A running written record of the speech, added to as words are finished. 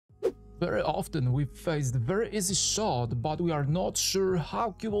Very often we face the very easy shot, but we are not sure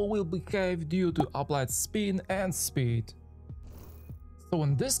how Cueball will behave due to applied spin and speed. So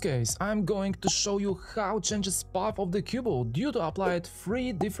in this case, I'm going to show you how changes path of the Cueball due to applied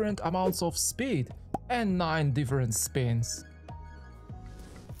 3 different amounts of speed and 9 different spins.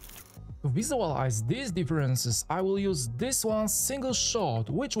 To visualize these differences, I will use this one single shot,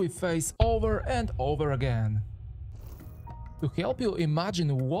 which we face over and over again. To help you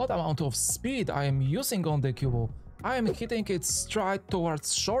imagine what amount of speed I am using on the Cueball, I am hitting it straight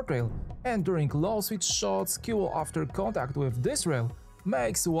towards short rail, and during low speed shots, Cueball after contact with this rail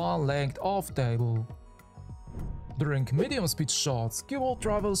makes 1 length of table. During medium speed shots, Cueball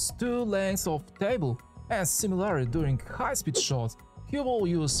travels 2 lengths of table, and similarly during high speed shots, Cueball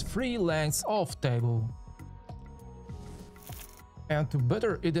uses 3 lengths of table. And to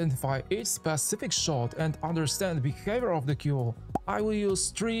better identify each specific shot and understand the behavior of the Cueball, I will use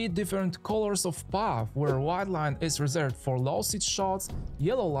 3 different colors of path, where white line is reserved for low speed shots,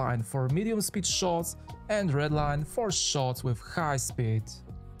 yellow line for medium speed shots, and red line for shots with high speed.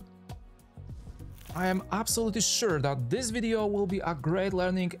 I am absolutely sure that this video will be a great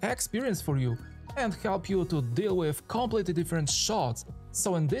learning experience for you and help you to deal with completely different shots.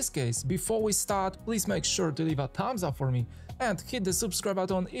 So in this case, before we start, please make sure to leave a thumbs up for me and hit the subscribe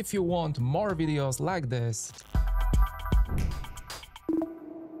button if you want more videos like this.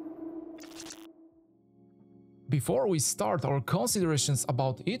 Before we start our considerations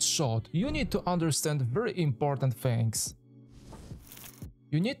about each shot, you need to understand very important things.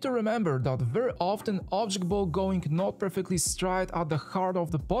 You need to remember that very often object ball going not perfectly straight at the heart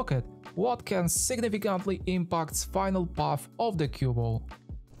of the pocket, what can significantly impact final path of the Cueball.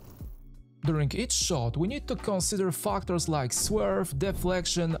 During each shot, we need to consider factors like swerve,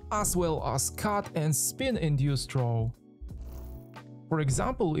 deflection, as well as cut and spin induced throw. For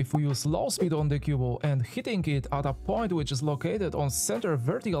example, if we use low speed on the Cueball and hitting it at a point which is located on center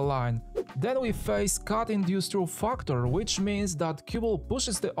vertical line, then we face cut induced throw factor, which means that Cueball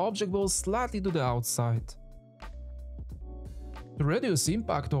pushes the object ball slightly to the outside. To reduce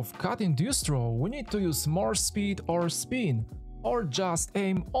impact of cut induced throw, we need to use more speed or spin, or just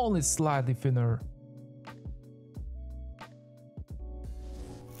aim only slightly thinner.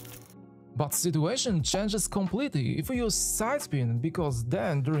 But situation changes completely if we use side spin, because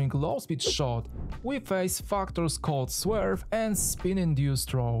then during low speed shot we face factors called swerve and spin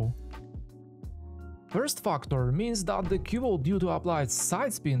induced throw. First factor means that the Cueball due to applied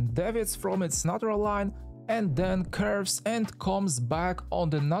side spin deviates from its natural line and then curves and comes back on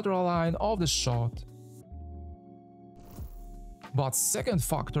the natural line of the shot. But second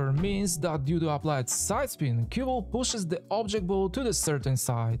factor means that due to applied side spin, Cueball pushes the object ball to the certain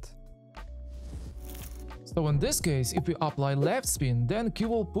side. So in this case, if we apply left spin, then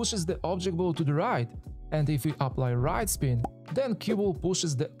Cueball pushes the object ball to the right, and if we apply right spin, then Cueball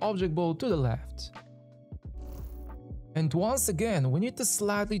pushes the object ball to the left. And once again, we need to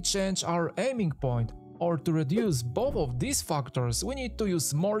slightly change our aiming point, or to reduce both of these factors, we need to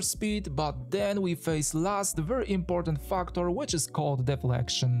use more speed, but then we face last very important factor, which is called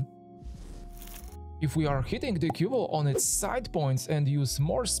deflection. If we are hitting the Cueball on its side points and use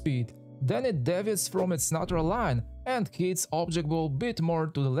more speed, then it deviates from its natural line and hits object ball bit more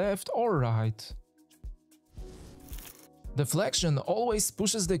to the left or right. Deflection always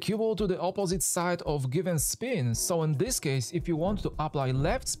pushes the Cueball to the opposite side of given spin, so in this case, if you want to apply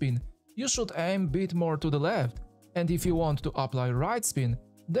left spin, you should aim bit more to the left, and if you want to apply right spin,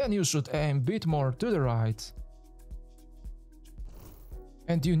 then you should aim bit more to the right.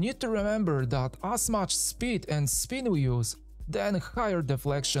 And you need to remember that as much speed and spin we use, then higher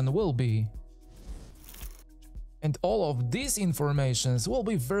deflection will be. And all of these informations will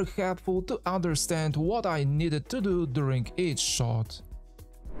be very helpful to understand what I needed to do during each shot.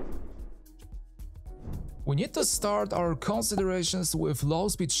 We need to start our considerations with low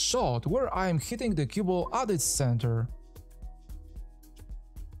speed shot, where I am hitting the Cueball at its center.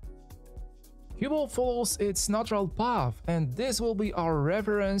 Cueball follows its natural path, and this will be our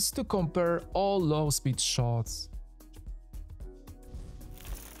reference to compare all low speed shots.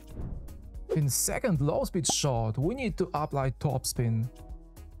 In second low speed shot, we need to apply topspin.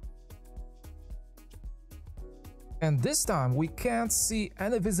 And this time we can't see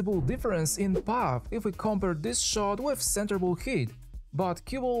any visible difference in path if we compare this shot with center ball hit, but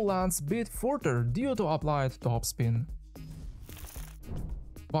Cueball lands bit further due to applied topspin.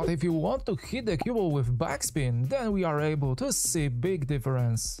 But if you want to hit the Cueball with backspin, then we are able to see big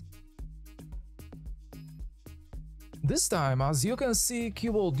difference. This time, as you can see,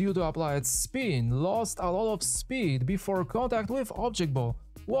 Cueball due to applied spin lost a lot of speed before contact with object ball,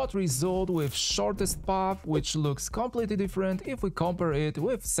 what result with shortest path, which looks completely different if we compare it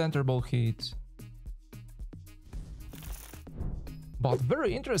with center ball hit. But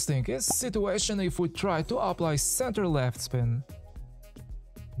very interesting is situation if we try to apply center left spin.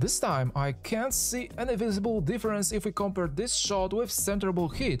 This time I can't see any visible difference if we compare this shot with center ball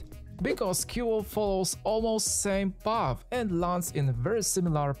hit, because Cueball follows almost same path and lands in a very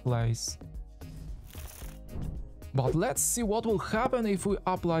similar place. But let's see what will happen if we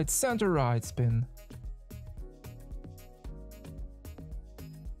applied center right spin.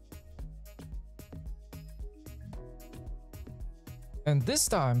 And this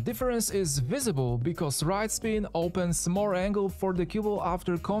time difference is visible because right spin opens more angle for the Cueball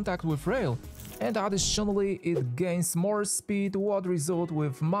after contact with rail, and additionally it gains more speed, what result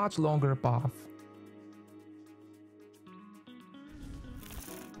with much longer path.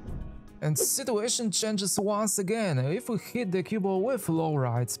 And situation changes once again if we hit the Cueball with low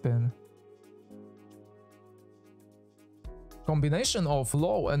right spin. Combination of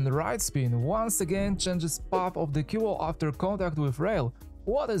low and right spin once again changes path of the Cueball after contact with rail,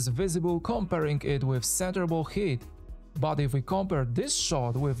 what is visible comparing it with center ball hit. But if we compare this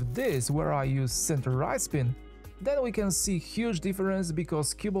shot with this where I use center right spin, then we can see huge difference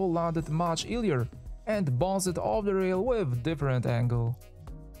because Cueball landed much earlier and bounced off the rail with different angle.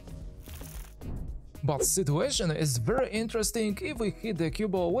 But situation is very interesting if we hit the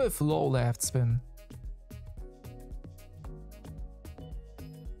Cueball with low left spin.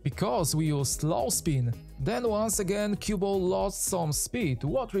 Because we used low spin, then once again Cueball lost some speed,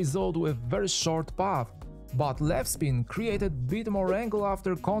 what result with very short path, but left spin created bit more angle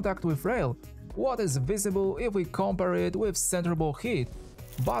after contact with rail, what is visible if we compare it with center ball hit,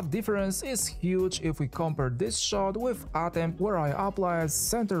 but difference is huge if we compare this shot with attempt where I applied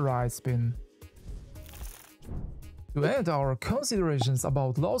center right spin. To end our considerations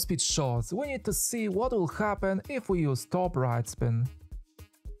about low speed shots, we need to see what will happen if we use top right spin.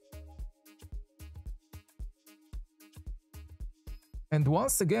 And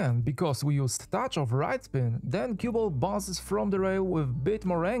once again, because we used touch of right spin, then Cueball bounces from the rail with bit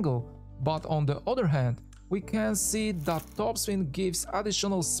more angle, but on the other hand, we can see that top spin gives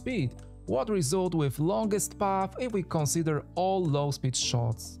additional speed, what result with longest path if we consider all low speed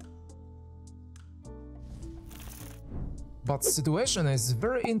shots. But situation is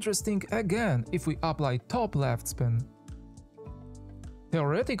very interesting again if we apply top left spin.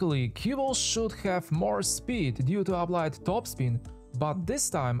 Theoretically, Cueball should have more speed due to applied top spin, but this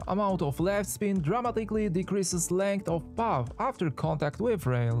time amount of left spin dramatically decreases length of path after contact with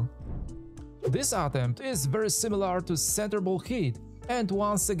rail. This attempt is very similar to center ball hit, and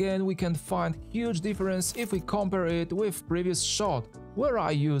once again we can find huge difference if we compare it with previous shot, where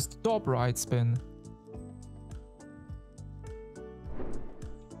I used top right spin.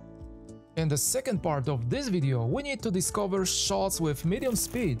 In the second part of this video, we need to discover shots with medium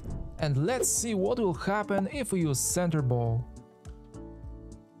speed, and let's see what will happen if we use center ball.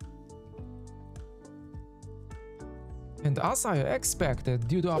 And as I expected,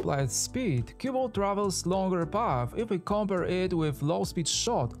 due to applied speed, Cueball travels longer path if we compare it with low speed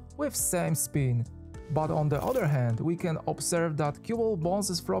shot with same spin. But on the other hand, we can observe that Cueball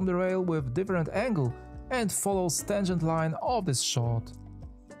bounces from the rail with different angle and follows tangent line of this shot.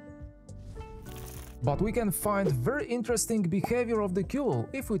 But we can find very interesting behavior of the Cueball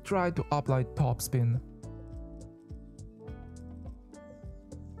if we try to apply top spin.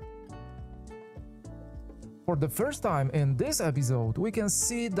 For the first time in this episode, we can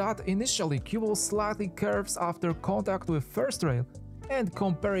see that initially Cueball slightly curves after contact with first rail, and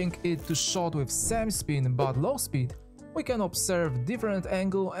comparing it to shot with same spin but low speed, we can observe different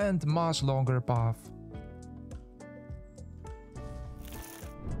angle and much longer path.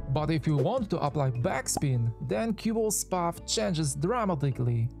 But if you want to apply backspin, then Cueball's path changes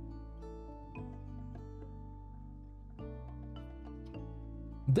dramatically.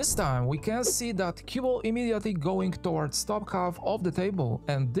 This time we can see that Cueball immediately going towards top half of the table,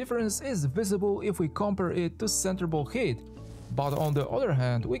 and difference is visible if we compare it to center ball hit, but on the other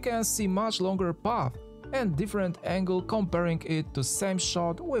hand we can see much longer path and different angle comparing it to same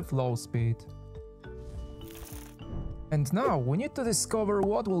shot with low speed. And now we need to discover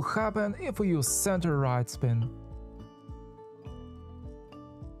what will happen if we use center right spin.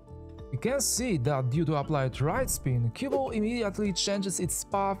 We can see that due to applied right spin, Cueball immediately changes its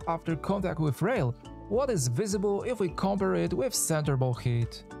path after contact with rail, what is visible if we compare it with center ball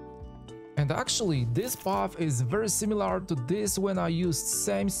hit. And actually, this path is very similar to this when I used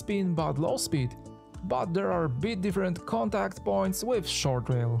same spin but low speed, but there are a bit different contact points with short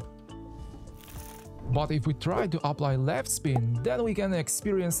rail. But if we try to apply left spin, then we can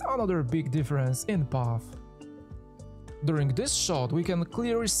experience another big difference in path. During this shot, we can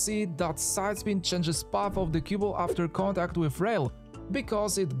clearly see that side spin changes path of the Cueball after contact with rail,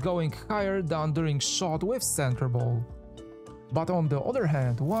 because it's going higher than during shot with center ball. But on the other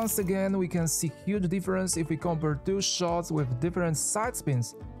hand, once again we can see huge difference if we compare two shots with different side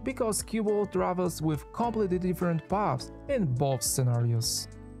spins, because Cueball travels with completely different paths in both scenarios.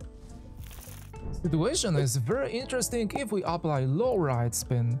 Situation is very interesting if we apply low right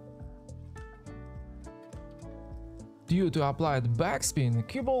spin. Due to applied backspin,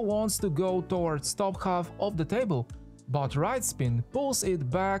 Cueball wants to go towards top half of the table, but right spin pulls it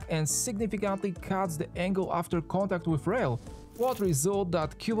back and significantly cuts the angle after contact with rail, what result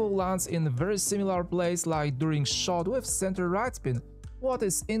that Cueball lands in a very similar place like during shot with center right spin, what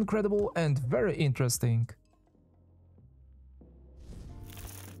is incredible and very interesting.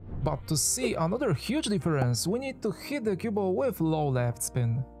 But to see another huge difference, we need to hit the Cueball with low left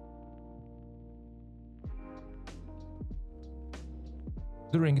spin.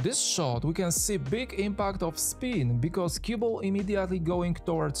 During this shot, we can see big impact of spin, because Cueball immediately going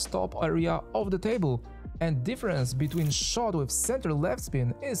towards top area of the table, and difference between shot with center left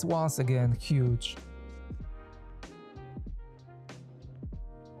spin is once again huge.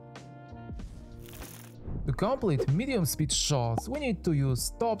 To complete medium speed shots, we need to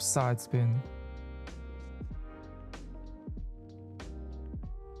use top side spin.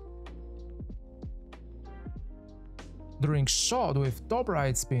 During shot with top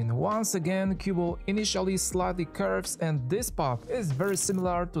right spin, once again Cueball initially slightly curves, and this path is very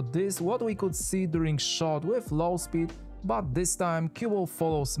similar to this what we could see during shot with low speed, but this time Cueball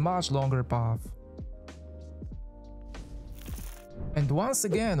follows much longer path. And once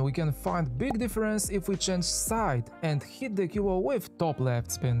again we can find big difference if we change side and hit the Cueball with top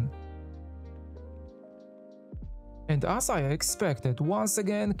left spin. And as I expected, once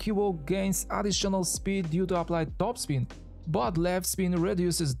again Cueball gains additional speed due to applied top spin, but left spin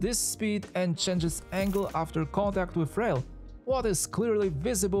reduces this speed and changes angle after contact with rail, what is clearly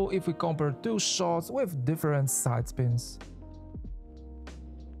visible if we compare two shots with different side spins.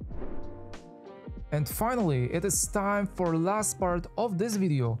 And finally, it is time for last part of this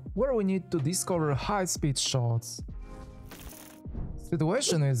video, where we need to discover high speed shots.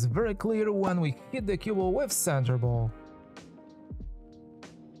 Situation is very clear when we hit the Cueball with center ball.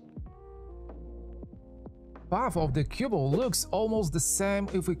 Path of the Cueball looks almost the same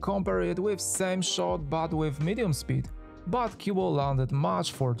if we compare it with same shot but with medium speed, but Cueball landed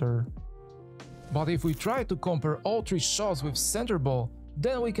much further. But if we try to compare all three shots with center ball,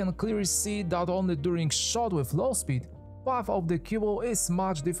 then we can clearly see that only during shot with low speed, path of the Cueball is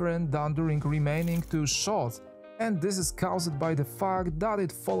much different than during remaining two shots, and this is caused by the fact that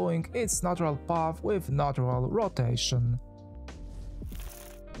it's following its natural path with natural rotation.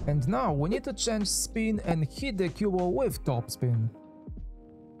 And now we need to change spin and hit the Cueball with top spin.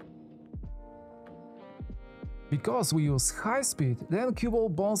 Because we use high speed, then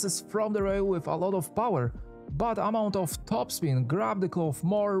Cueball bounces from the rail with a lot of power, but amount of top spin grab the cloth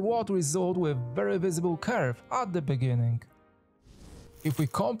more, what result with very visible curve at the beginning. If we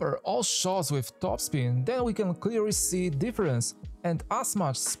compare all shots with top spin, then we can clearly see difference, and as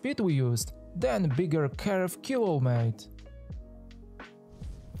much speed we used, then bigger curve Cueball made.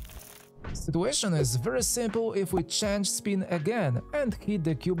 Situation is very simple if we change spin again and hit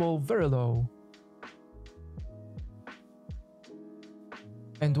the Cueball very low.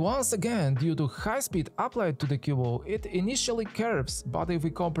 And once again, due to high speed applied to the Cueball, it initially curves, but if we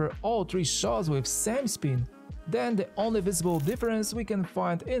compare all three shots with same spin, then the only visible difference we can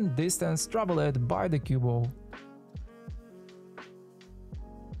find in distance traveled by the Cueball.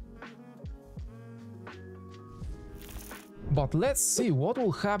 But let's see what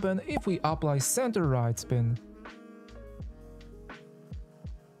will happen if we apply center right spin.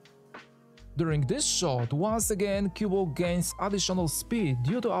 During this shot, once again Cueball gains additional speed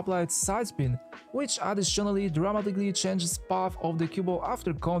due to applied side spin, which additionally dramatically changes path of the Cueball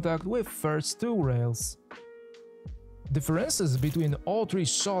after contact with first two rails. Differences between all three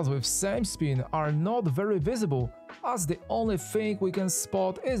shots with same spin are not very visible, as the only thing we can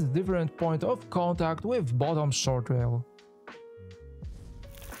spot is different point of contact with bottom short rail.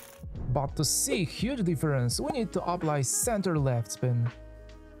 But to see huge difference, we need to apply center left spin.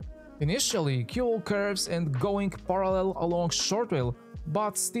 Initially, Cueball curves and going parallel along short rail,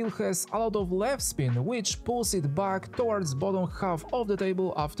 but still has a lot of left spin, which pulls it back towards bottom half of the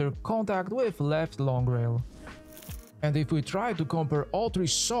table after contact with left long rail. And if we try to compare all three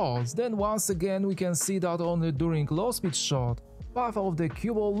shots, then once again we can see that only during low speed shot, path of the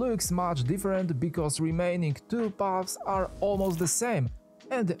Cueball looks much different because remaining two paths are almost the same,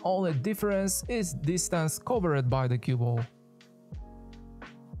 and the only difference is distance covered by the Cueball.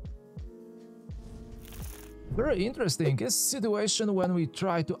 Very interesting is situation when we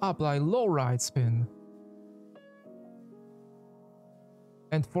try to apply low right spin.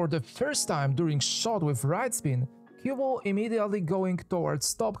 And for the first time during shot with right spin, Cueball immediately going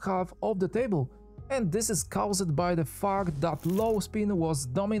towards top half of the table, and this is caused by the fact that low spin was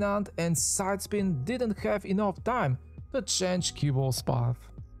dominant and side spin didn't have enough time to change Cueball's path.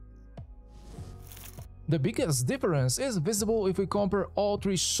 The biggest difference is visible if we compare all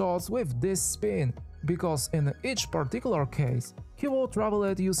three shots with this spin, because in each particular case, Cueball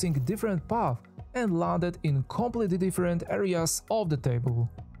traveled using different path and landed in completely different areas of the table.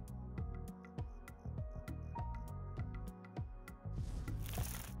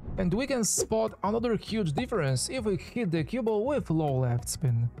 And we can spot another huge difference if we hit the Cueball with low left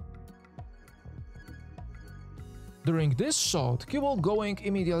spin. During this shot, Cueball going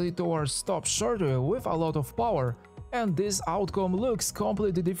immediately towards top short rail with a lot of power, and this outcome looks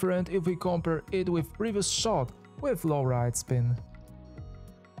completely different if we compare it with previous shot with low right spin.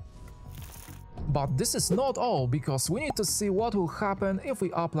 But this is not all, because we need to see what will happen if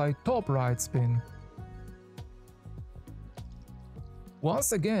we apply top right spin.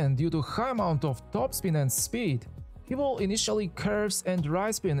 Once again, due to high amount of top spin and speed, Cueball initially curves and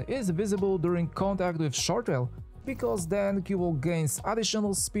right spin is visible during contact with short rail, because then Cueball gains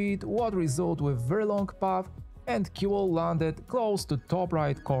additional speed, what result with very long path, and Cueball landed close to top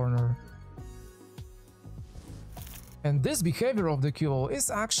right corner. And this behavior of the Cueball is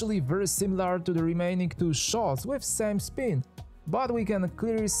actually very similar to the remaining two shots with same spin, but we can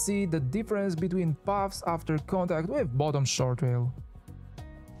clearly see the difference between paths after contact with bottom short rail.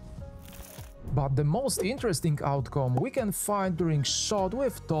 But the most interesting outcome we can find during shot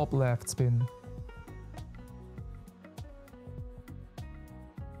with top left spin.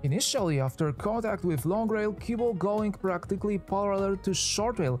 Initially, after contact with long rail, Cueball going practically parallel to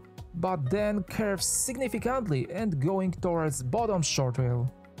short rail, but then curves significantly and going towards bottom short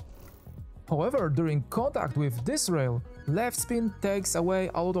rail. However, during contact with this rail, left spin takes away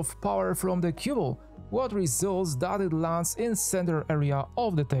a lot of power from the Cueball, what results that it lands in center area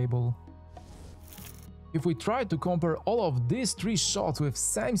of the table. If we try to compare all of these three shots with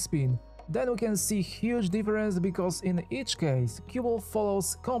same spin, then we can see huge difference, because in each case Cueball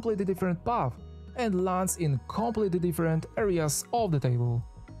follows completely different path and lands in completely different areas of the table.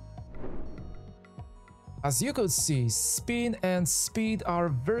 As you could see, spin and speed are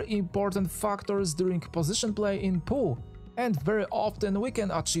very important factors during position play in pool, and very often we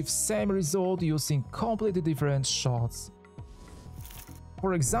can achieve same result using completely different shots.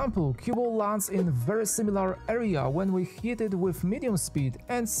 For example, Cueball lands in very similar area when we hit it with medium speed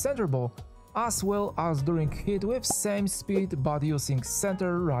and center ball, as well as during hit with same speed but using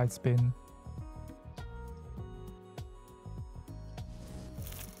center right spin.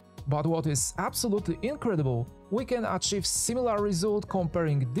 But what is absolutely incredible, we can achieve similar result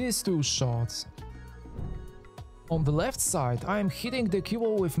comparing these two shots. On the left side, I am hitting the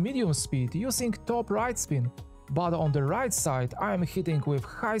Cueball with medium speed using top right spin, but on the right side I am hitting with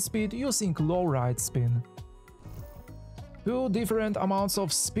high speed using low right spin. Two different amounts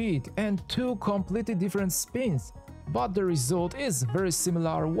of speed and two completely different spins, but the result is very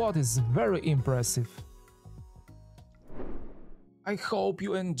similar, what is very impressive. I hope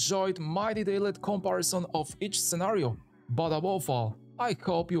you enjoyed my detailed comparison of each scenario, but above all, I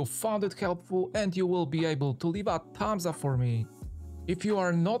hope you found it helpful and you will be able to leave a thumbs up for me. If you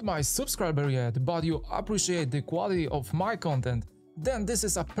are not my subscriber yet, but you appreciate the quality of my content, then this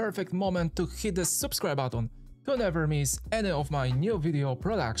is a perfect moment to hit the subscribe button to never miss any of my new video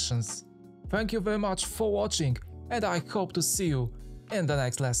productions. Thank you very much for watching, and I hope to see you in the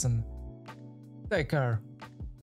next lesson. Take care.